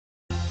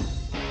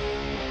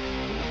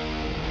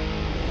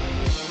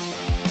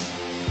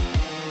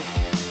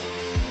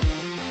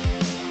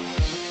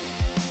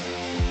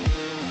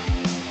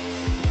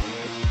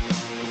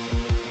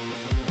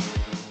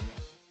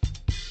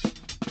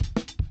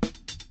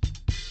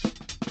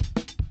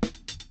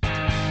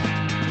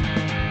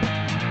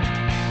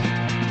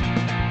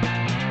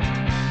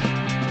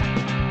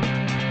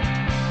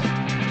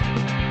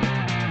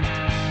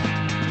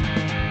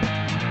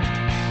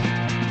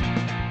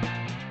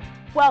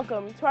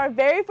to our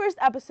very first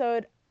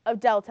episode of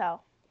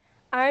DelTell.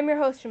 I'm your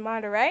host,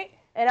 Ramonda Wright.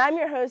 And I'm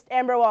your host,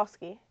 Amber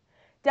Walski.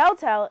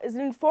 DelTell is an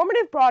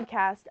informative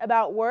broadcast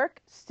about work,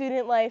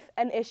 student life,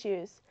 and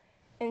issues.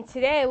 And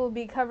today we'll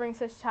be covering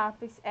such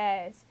topics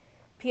as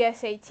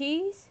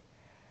PSATs,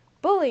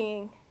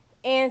 bullying,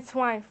 and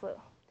swine flu.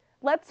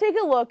 Let's take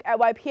a look at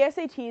why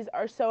PSATs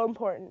are so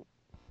important.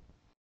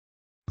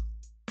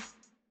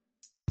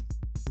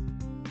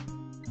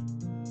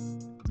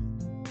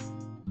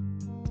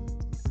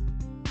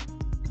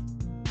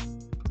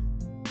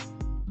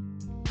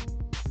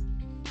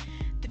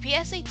 The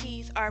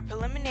PSATs are a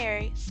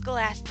preliminary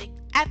scholastic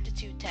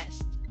aptitude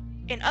test.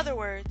 In other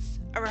words,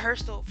 a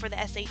rehearsal for the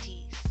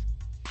SATs.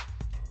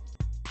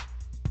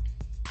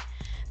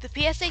 The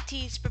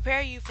PSATs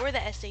prepare you for the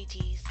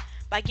SATs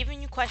by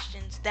giving you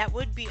questions that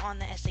would be on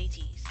the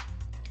SATs.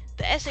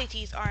 The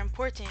SATs are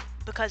important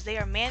because they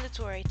are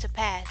mandatory to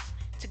pass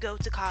to go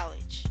to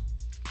college.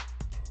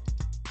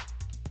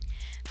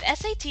 The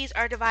SATs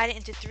are divided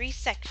into 3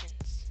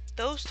 sections.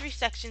 Those 3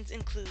 sections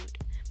include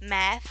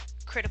math,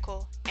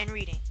 critical, and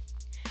reading.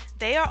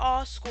 They are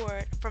all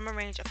scored from a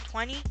range of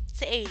 20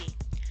 to 80,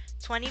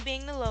 20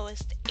 being the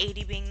lowest,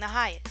 80 being the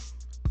highest.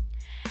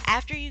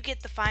 After you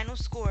get the final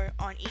score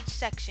on each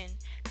section,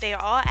 they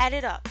are all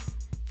added up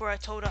for a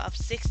total of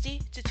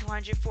 60 to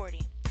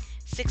 240,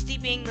 60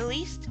 being the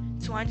least,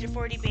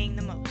 240 being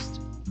the most.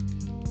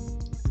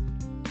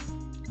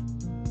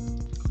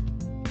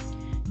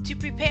 To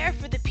prepare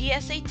for the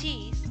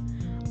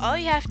PSATs, all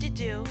you have to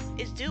do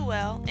is do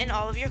well in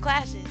all of your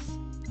classes.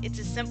 It's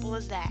as simple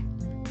as that.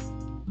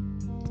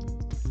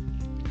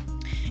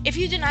 If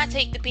you do not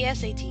take the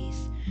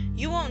PSATs,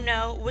 you won't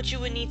know what you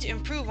would need to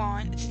improve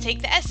on to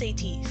take the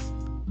SATs.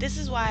 This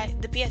is why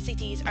the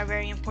PSATs are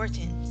very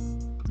important.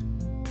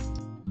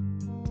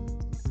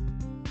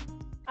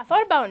 I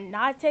thought about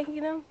not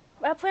taking them,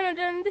 but I plan on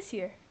doing them this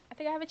year. I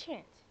think I have a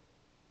chance.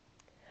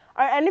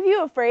 Are any of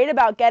you afraid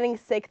about getting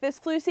sick this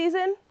flu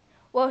season?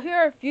 Well, here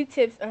are a few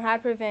tips on how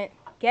to prevent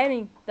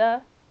getting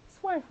the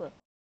swine flu.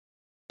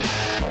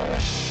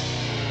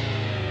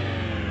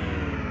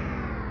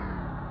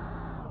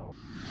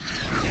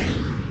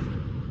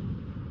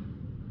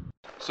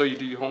 So you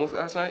do your homework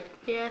last night?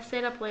 Yeah, I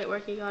stayed up late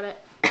working on it.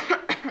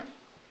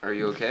 Are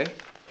you okay?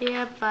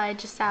 Yep, I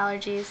just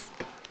allergies.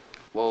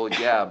 Well,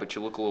 yeah, but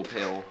you look a little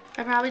pale.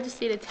 I probably just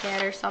need a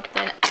tan or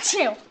something.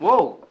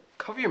 Whoa,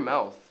 cover your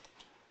mouth.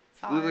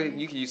 Sorry. Look like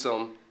you could use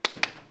some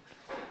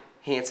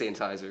hand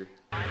sanitizer.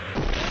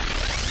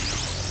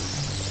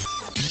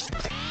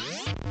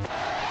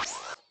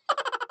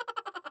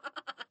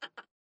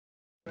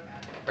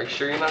 Are you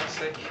sure you're not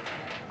sick?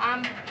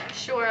 I'm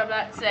sure I'm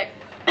not sick.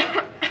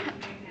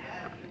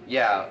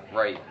 Yeah,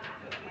 right.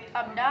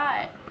 I'm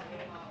not.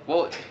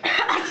 Well,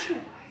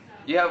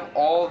 you have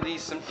all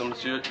these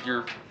symptoms. You're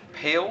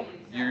pale,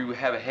 you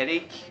have a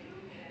headache,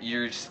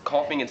 you're just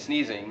coughing and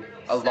sneezing.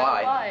 A So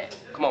lot. what?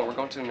 Come on, we're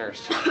going to the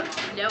nurse.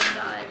 No, I'm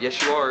not. Yes,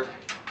 you are.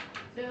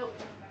 No.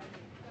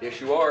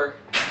 Yes, you are.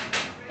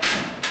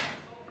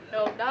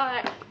 No, I'm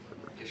not.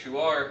 Yes, you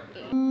are.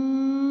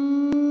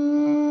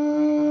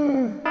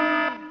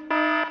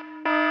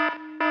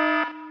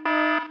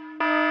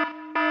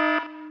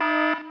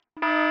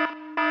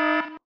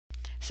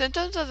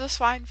 Symptoms of the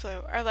swine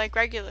flu are like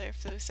regular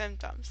flu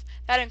symptoms.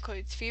 That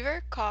includes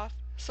fever, cough,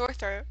 sore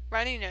throat,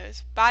 runny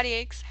nose, body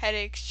aches,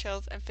 headaches,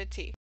 chills, and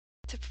fatigue.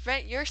 To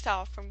prevent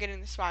yourself from getting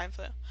the swine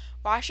flu,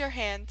 wash your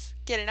hands,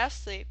 get enough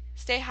sleep,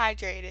 stay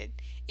hydrated,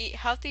 eat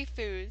healthy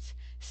foods,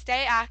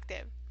 stay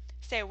active,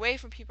 stay away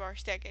from people who are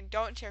sick, and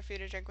don't share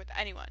food or drink with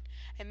anyone.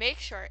 And make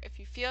sure if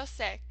you feel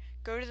sick,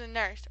 go to the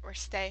nurse or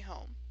stay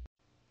home.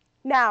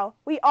 Now,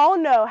 we all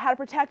know how to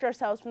protect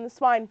ourselves from the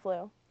swine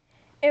flu.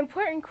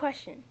 Important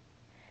question.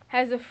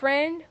 Has a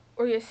friend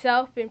or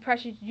yourself been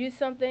pressured to do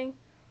something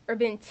or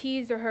been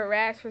teased or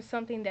harassed for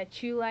something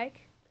that you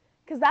like?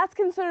 Because that's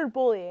considered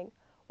bullying.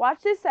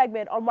 Watch this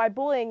segment on why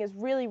bullying is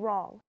really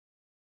wrong.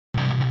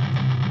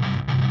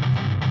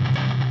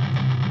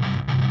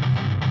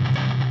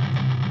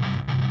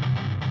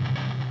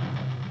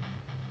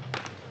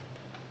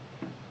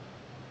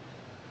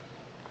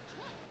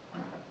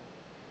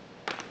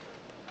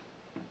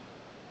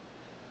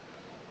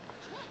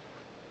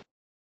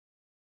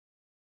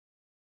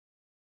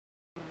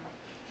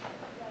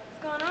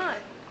 What's going on?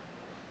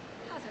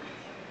 How's it?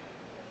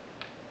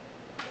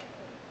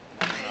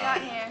 What do you got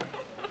here?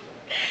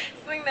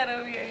 Swing that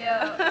over here.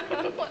 Yeah.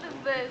 What is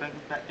this?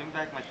 Give me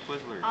back my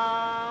Twizzlers.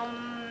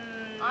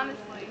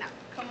 Honestly, no.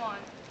 Come on.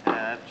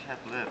 I have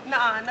lip.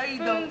 Nah, no you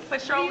don't.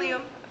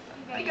 Petroleum.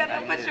 You got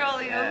no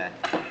petroleum. Yeah.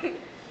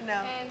 No.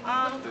 And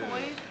little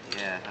toys.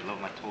 Yeah, I love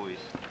my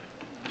toys.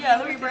 Yeah,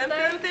 let me see them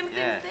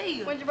Yeah. things to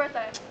you. When's your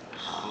birthday?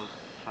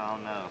 I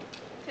don't know.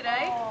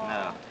 Today?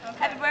 No. Okay.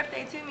 Happy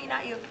birthday to me,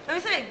 not you.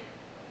 Let me see.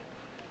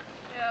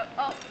 Yeah.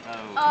 Oh.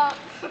 No.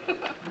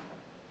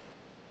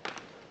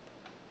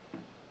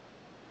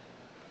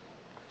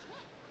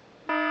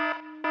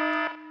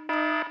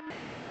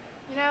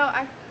 You know,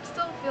 I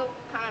still feel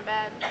kind of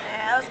bad. Yeah,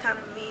 that was kind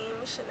of mean.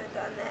 We shouldn't have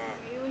done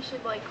that. Maybe we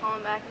should like call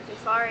him back and say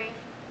sorry.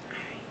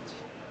 Alright.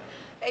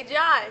 Hey,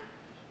 John.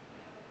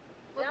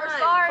 Look, John, we're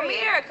sorry. come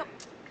here.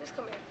 Just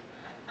come here.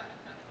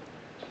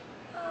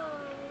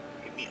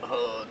 Give me a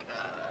hug.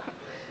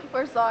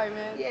 We're sorry,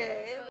 man. Yeah.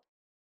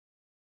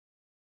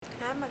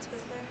 Can I have my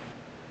Twizzler?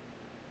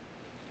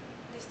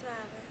 Just to have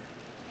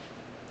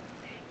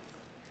it.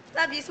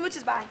 Love you.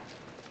 Smooches, bye.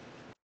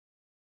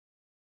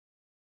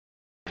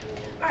 All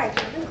right,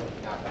 John.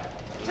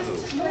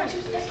 Just relax.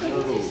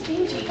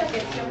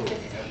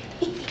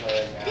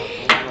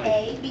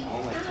 A, B,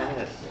 on my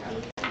test.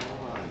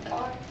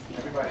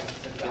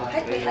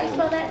 Wait, how you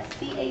spell that?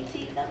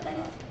 C-A-T, is that what that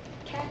is?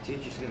 Cat?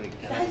 Teacher's gonna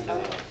How you spell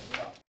it?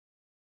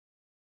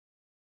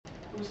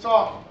 Who's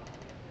talking?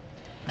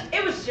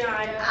 It was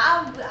John.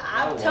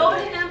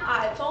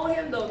 I told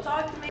him don't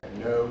talk to me.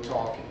 No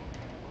talking.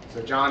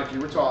 So, John, if you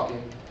were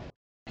talking,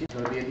 he's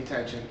going to be in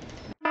detention.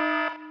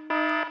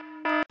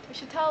 We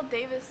should tell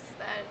Davis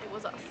that it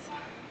was us.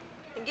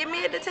 And give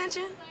me a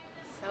detention?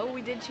 So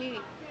we did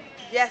cheat.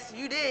 Yes,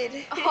 you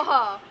did.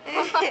 Oh.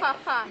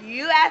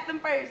 You asked him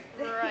first.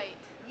 Right.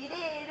 You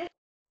did.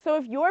 So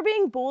if you're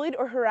being bullied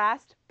or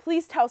harassed,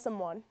 please tell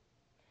someone.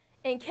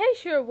 In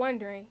case you're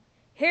wondering,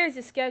 here's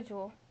the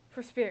schedule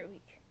for Spirit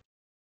Week.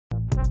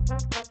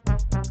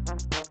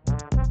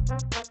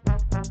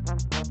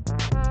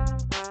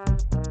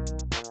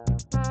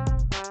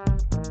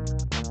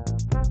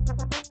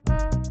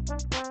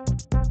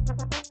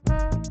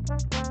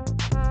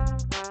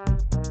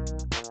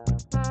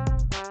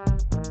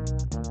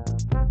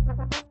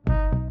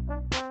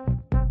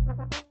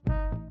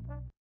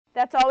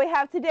 That's all we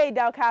have today,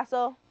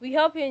 Delcastle. We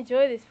hope you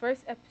enjoy this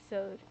first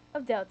episode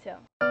of DelTell.